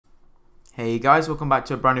Hey guys, welcome back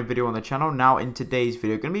to a brand new video on the channel. Now in today's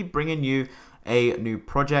video, going to be bringing you a new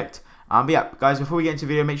project. But yeah, guys, before we get into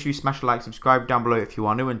the video, make sure you smash a like, subscribe down below if you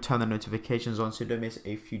are new, and turn the notifications on so you don't miss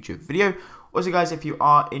a future video. Also guys, if you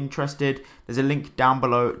are interested, there's a link down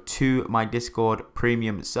below to my Discord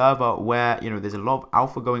premium server where, there's a lot of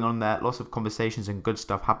alpha going on there, lots of conversations and good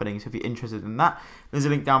stuff happening. So if you're interested in that, there's a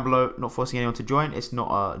link down below. Not forcing anyone to join. It's not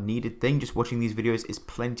a needed thing. Just watching these videos is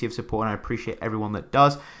plenty of support, and I appreciate everyone that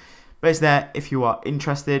does. But it's there if you are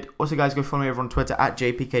interested. Also, guys, go follow me over on Twitter at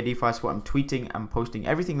JPKDeFi. That's what I'm tweeting and posting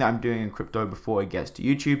everything that I'm doing in crypto before it gets to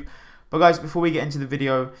YouTube. But guys, before we get into the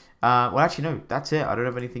video, well, actually, no, that's it. I don't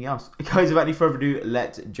have anything else. Guys, without any further ado,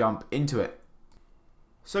 let's jump into it.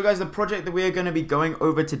 So, guys, the project that we are going to be going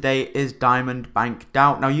over today is Diamond Bank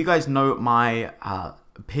DAO. Now, you guys know my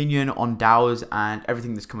opinion on DAOs and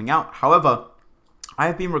everything that's coming out. However, I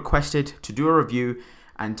have been requested to do a review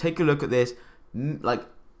and take a look at this,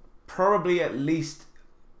 probably at least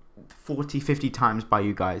 40-50 times by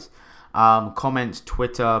you guys. Comments,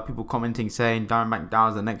 Twitter, people commenting saying Diamond Bank DAO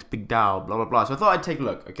is the next big DAO, blah blah blah. So I thought I'd take a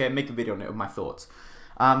look, okay, and make a video on it with my thoughts.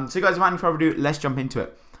 So guys, without any further ado, let's jump into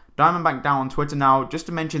it. Diamond Bank DAO on Twitter. Now, just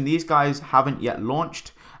to mention, these guys haven't yet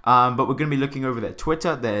launched, but we're going to be looking over their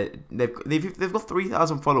Twitter. They've got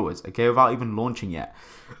 3,000 followers, okay, without even launching yet.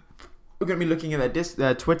 We're going to be looking at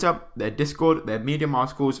their Twitter, their Discord, their Medium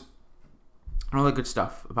articles, and all that good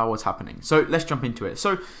stuff about what's happening. So let's jump into it.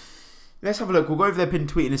 So let's have a look. We'll go over their pinned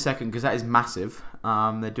tweet in a second because that is massive.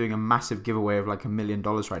 They're doing a massive giveaway of like $1 million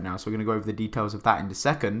right now. So we're going to go over the details of that in a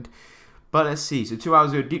second. But let's see. So 2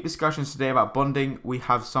 hours ago, deep discussions today about bonding. We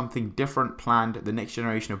have something different planned. The next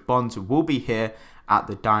generation of bonds will be here at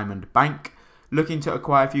the Diamond Bank. Looking to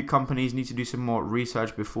acquire a few companies. Need to do some more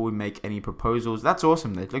research before we make any proposals. That's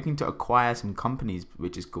awesome. They're looking to acquire some companies,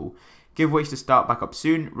 which is cool. Giveaways to start back up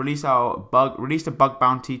soon. Released a bug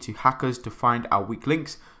bounty to hackers to find our weak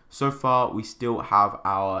links. So far, we still have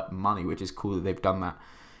our money, which is cool that they've done that.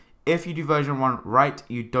 If you do version 1 right,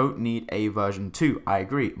 you don't need a version 2. I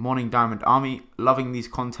agree. Morning Diamond Army, loving these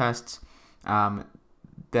contests.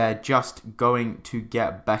 They're just going to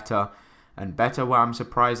get better and better. Well, I'm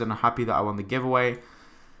surprised and happy that I won the giveaway.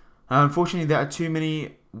 Unfortunately, there are too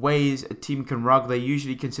many ways a team can rug. They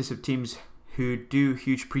usually consist of teams who do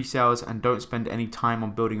huge pre-sales and don't spend any time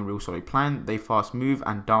on building a real solid plan. They fast move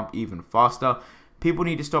and dump even faster. People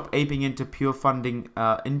need to stop aping into pure funding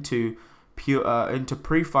into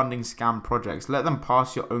pre-funding scam projects. Let them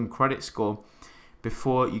pass your own credit score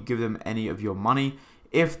before you give them any of your money.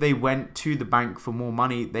 If they went to the bank for more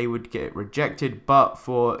money, they would get rejected, but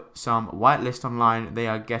for some whitelist online, they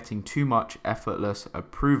are getting too much effortless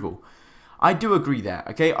approval. I do agree there,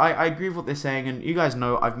 okay? I agree with what they're saying, and you guys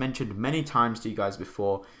know I've mentioned many times to you guys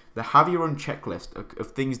before that have your own checklist of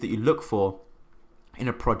things that you look for in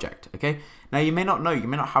a project, okay? Now, you may not know, you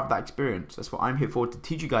may not have that experience. That's what I'm here for, to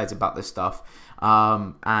teach you guys about this stuff,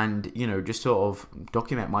 and, just sort of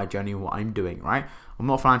document my journey and what I'm doing, right? I'm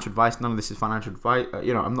not financial advice. None of this is financial advice.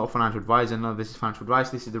 I'm not a financial advisor. None of this is financial advice.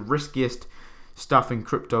 This is the riskiest stuff in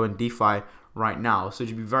crypto and DeFi right now, so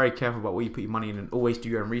just be very careful about where you put your money in and always do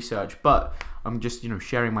your own research. But I'm just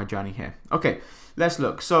sharing my journey here. Okay, let's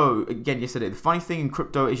look. So again, yesterday, the funny thing in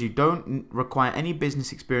crypto is you don't require any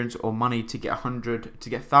business experience or money to get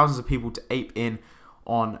thousands of people to ape in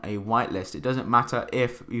on a whitelist. It doesn't matter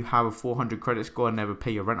if you have a 400 credit score and never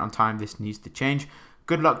pay your rent on time. This needs to change.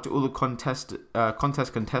 Good luck to all the contest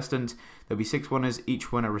contestants. There'll be 6 winners.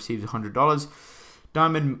 Each winner receives $100.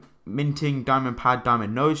 Diamond minting, diamond pad,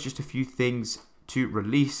 diamond nodes, just a few things to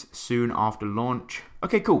release soon after launch.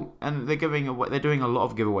 Okay, cool. And they're doing a lot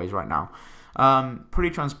of giveaways right now.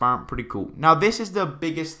 Pretty transparent, pretty cool. Now, this is the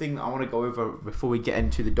biggest thing that I want to go over before we get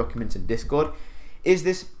into the documents in Discord, is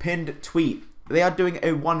this pinned tweet. They are doing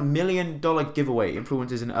a $1 million giveaway.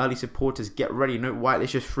 Influencers and early supporters, get ready. No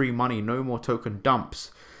whitelist, just free money. No more token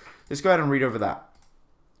dumps. Let's go ahead and read over that.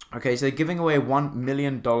 Okay, so they're giving away $1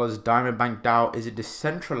 million. Diamond Bank DAO is a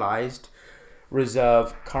decentralized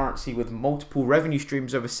reserve currency with multiple revenue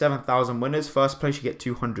streams, over 7,000 winners. First place, you get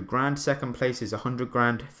 200 grand. Second place is 100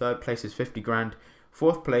 grand. Third place is 50 grand.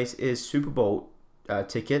 Fourth place is Super Bowl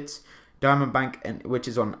tickets. Diamond Bank, which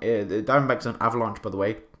is on the Diamond Bank's on Avalanche, by the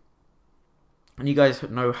way. And you guys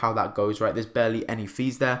know how that goes, right? There's barely any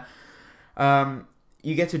fees there.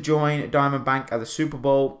 You get to join Diamond Bank at the Super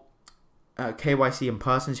Bowl. KYC in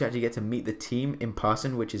person, so you actually get to meet the team in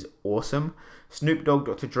person, which is awesome. Snoop Dogg,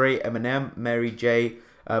 Dr. Dre, Eminem, Mary J.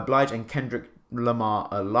 Blige, and Kendrick Lamar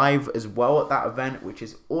are live as well at that event, which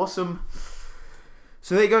is awesome.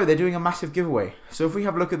 So there you go, they're doing a massive giveaway. So if we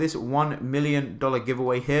have a look at this $1 million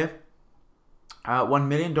giveaway here, $1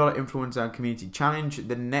 million influencer and community challenge,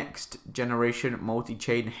 the next generation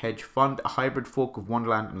multi-chain hedge fund, a hybrid fork of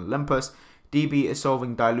Wonderland and Olympus. DB is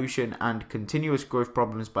solving dilution and continuous growth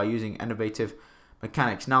problems by using innovative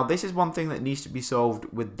mechanics. Now, this is one thing that needs to be solved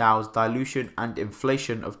with DAOs: dilution and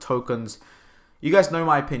inflation of tokens. You guys know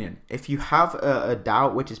my opinion. If you have a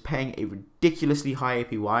DAO which is paying a ridiculously high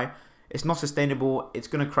APY, it's not sustainable, it's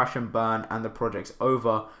going to crash and burn, and the project's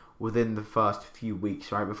over within the first few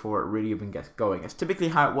weeks, right, before it really even gets going. It's typically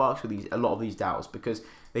how it works with a lot of these DAOs, because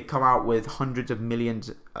they come out with hundreds of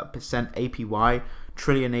millions percent APY,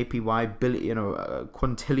 trillion APY, billion,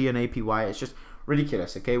 quintillion APY. It's just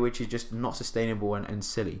ridiculous, okay, which is just not sustainable and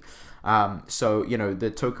silly. So,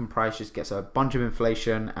 the token price just gets a bunch of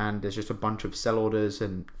inflation, and there's just a bunch of sell orders,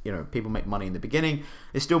 and, people make money in the beginning.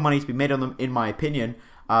 There's still money to be made on them, in my opinion,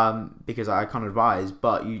 because I can't advise,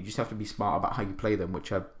 but you just have to be smart about how you play them,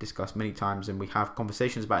 which I've discussed many times, and we have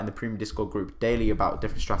conversations about in the premium Discord group daily about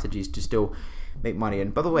different strategies to still make money.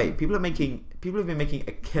 And by the way, people have been making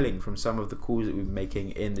a killing from some of the calls that we've been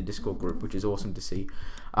making in the Discord group, which is awesome to see.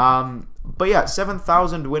 But yeah,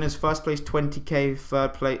 7,000 winners, first place 20k,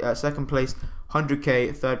 third place, second place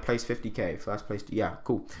 100k, third place 50k, first place, yeah,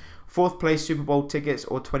 cool. Fourth place Super Bowl tickets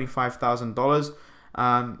or $25,000.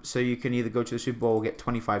 So you can either go to the Super Bowl or get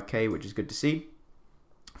 25k, which is good to see.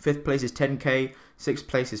 Fifth place is 10k, sixth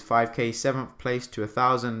place is 5k, seventh place to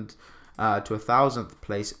 1,000, to 1,000th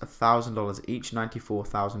place $1,000 each,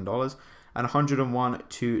 $94,000, and 101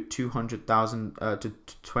 to 200,000 to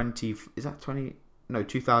 20. Is that 20? No,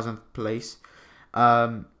 2,000th place,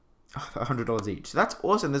 $100 each. So that's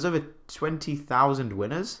awesome. There's over 20,000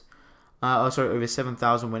 winners. Sorry, over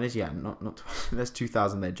 7,000 winners. Yeah, not there's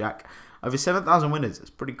 2,000 there, Jack. Over 7,000 winners. It's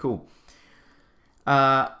pretty cool.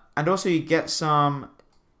 And also you get some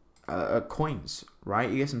coins, right?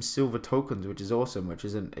 You get some silver tokens, which is awesome. Which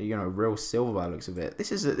isn't real silver by the looks of it.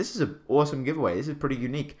 This is an awesome giveaway. This is pretty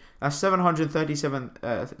unique. That's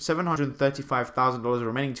 $735,000. The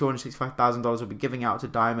remaining $265,000 will be giving out to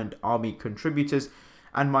Diamond Army contributors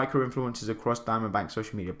and micro influencers across Diamond Bank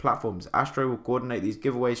social media platforms. Astro will coordinate these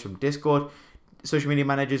giveaways from Discord. Social media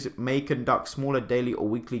managers may conduct smaller daily or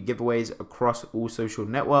weekly giveaways across all social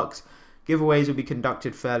networks. Giveaways will be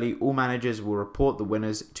conducted fairly. All managers will report the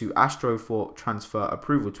winners to Astro for transfer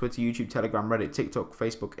approval. Twitter, YouTube, Telegram, Reddit, TikTok,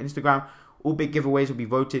 Facebook, Instagram. All big giveaways will be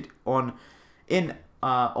voted on in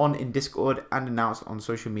Discord and announced on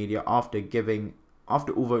social media after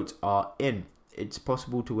all votes are in. It's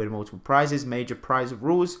possible to win multiple prizes. Major prize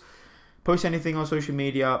rules: post anything on social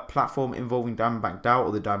media platform involving Diamondback DAO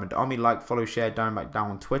or the Diamond Army. Like, follow, share Diamondback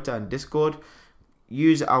DAO on Twitter and Discord.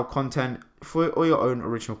 Use our content for all your own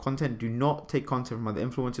original content. Do not take content from other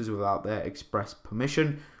influencers without their express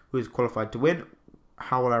permission. Who is qualified to win?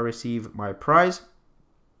 How will I receive my prize?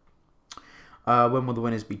 When will the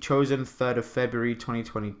winners be chosen? 3rd of February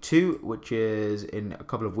 2022, which is in a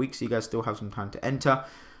couple of weeks. So you guys still have some time to enter.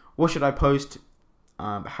 What should I post?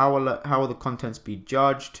 How will the contents be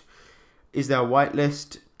judged? Is there a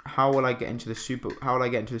whitelist? How will I get into the Super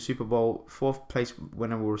Bowl? 4th place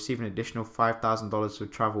winner will receive an additional $5,000 for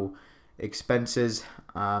travel expenses.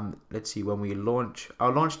 Let's see when we launch.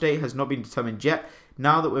 Our launch date has not been determined yet.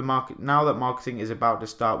 Now that marketing is about to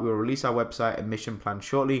start, we will release our website and mission plan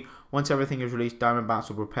shortly. Once everything is released, Diamondbacks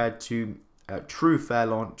will prepare a true fair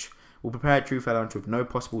launch with no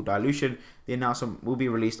possible dilution. The announcement will be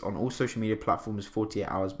released on all social media platforms 48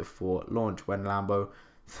 hours before launch. When Lambo,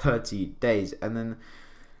 30 days. And then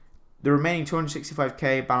the remaining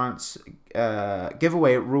 265k balance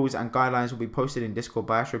giveaway rules and guidelines will be posted in Discord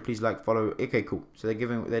by Astro. Please like, follow. Okay, cool. So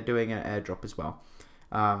they're doing an airdrop as well.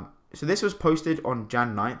 So this was posted on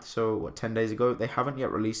Jan 9th, so 10 days ago. They haven't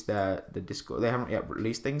yet released the Discord. They haven't yet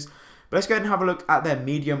released things. But let's go ahead and have a look at their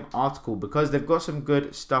Medium article, because they've got some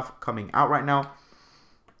good stuff coming out right now.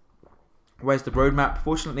 Where's the roadmap?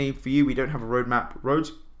 Fortunately for you, we don't have a roadmap.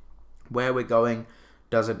 Roads where we're going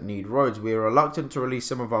doesn't need roads. We are reluctant to release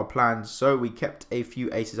some of our plans, so we kept a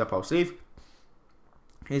few aces up our sleeve.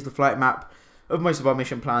 Here's the flight map of most of our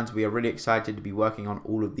mission plans. We are really excited to be working on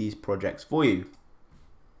all of these projects for you.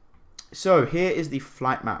 So here is the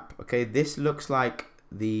flight map. Okay, this looks like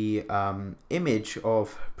the image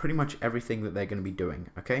of pretty much everything that they're going to be doing.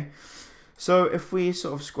 Okay, so if we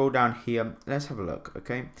sort of scroll down here, let's have a look.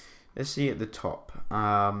 Okay, let's see at the top.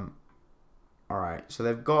 All right, so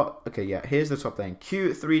they've got, okay, yeah, here's the top thing.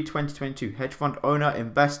 Q3 2022, hedge fund owner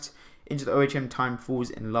invests into the OHM time, falls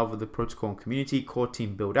in love with the protocol and community, core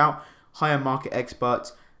team build out, hire market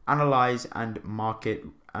experts, analyze and market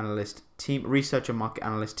analyst team, research and market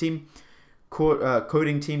analyst team,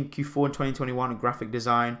 coding team Q4 in 2021, graphic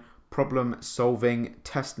design, problem solving,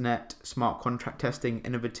 testnet, smart contract testing,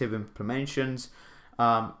 innovative implementation,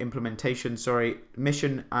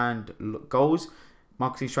 mission and goals,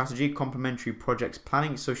 marketing strategy, complementary projects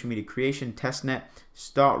planning, social media creation, testnet,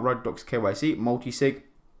 start Rud Docs KYC, multi-sig,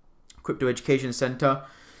 crypto education center,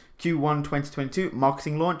 Q1 2022,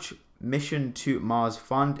 marketing launch, mission to Mars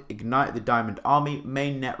fund, ignite the diamond army,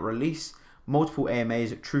 mainnet release, multiple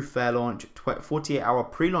AMAs, true fair launch, 48-hour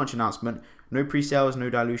pre-launch announcement, no pre-sales, no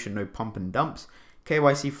dilution, no pump and dumps,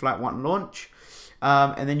 KYC flight 1 launch,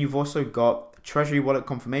 and then you've also got Treasury wallet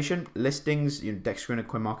confirmation, listings, DEX screener,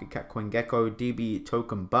 CoinMarketCap, CoinGecko, DB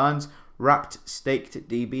token burns, wrapped staked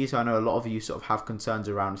DB. So I know a lot of you sort of have concerns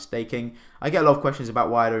around staking. I get a lot of questions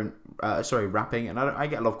about why I don't, wrapping, and I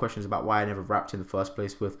get a lot of questions about why I never wrapped in the first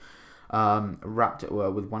place with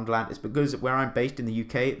with Wonderland. It's because where I'm based in the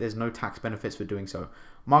UK, there's no tax benefits for doing so.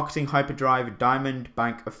 Marketing hyperdrive, Diamond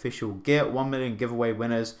Bank official gear, 1 million giveaway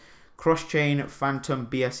winners. Cross-chain, Phantom,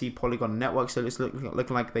 BSC, Polygon Network, so it's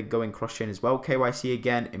looking like they're going cross-chain as well. KYC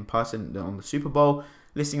again, in person on the Super Bowl.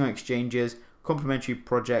 Listing on exchanges, complementary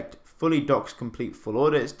project, fully docs, complete full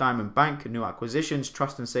audits, Diamond Bank, new acquisitions,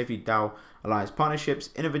 trust and safety DAO alliance partnerships,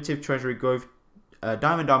 innovative treasury growth,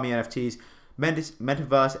 Diamond Army NFTs,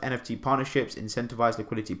 metaverse NFT partnerships, incentivized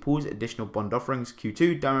liquidity pools, additional bond offerings,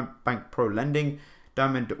 Q2, Diamond Bank Pro lending,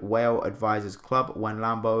 Diamond Whale Advisors Club, When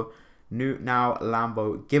Lambo, now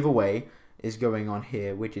Lambo giveaway is going on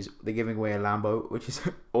here, which is they're giving away a Lambo, which is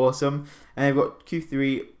awesome. And they've got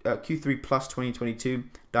Q3 plus 2022,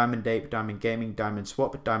 Diamond Ape, Diamond Gaming, Diamond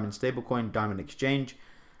Swap, Diamond Stablecoin, Diamond Exchange,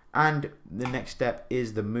 and the next step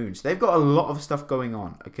is the Moon. So they've got a lot of stuff going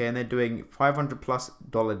on, okay, and they're doing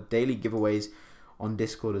 $500+ daily giveaways on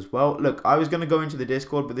Discord as well. Look, I was going to go into the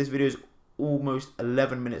Discord, but this video is almost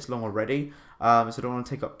 11 minutes long already, so I don't want to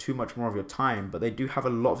take up too much more of your time, but they do have a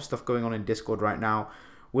lot of stuff going on in Discord right now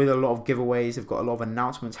with a lot of giveaways. They've got a lot of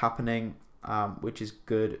announcements happening, which is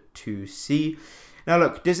good to see. Now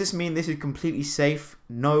look, does this mean this is completely safe?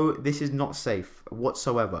 No, this is not safe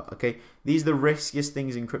whatsoever, okay? These are the riskiest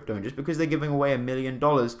things in crypto, and just because they're giving away $1 million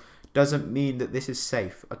doesn't mean that this is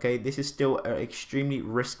safe, okay? This is still an extremely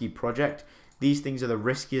risky project. These things are the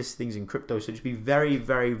riskiest things in crypto, so just be very,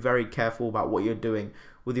 very, very careful about what you're doing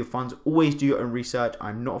with your funds. Always do your own research.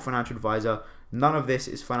 I'm not a financial advisor. None of this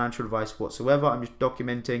is financial advice whatsoever. I'm just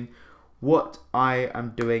documenting what I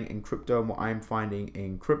am doing in crypto and what I'm finding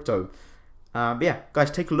in crypto. But yeah,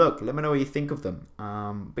 guys, take a look. Let me know what you think of them.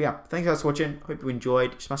 But yeah, thanks guys for watching. Hope you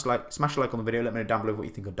enjoyed. Smash a like on the video. Let me know down below what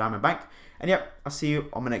you think of Diamond Bank. And yeah, I'll see you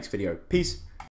on my next video. Peace.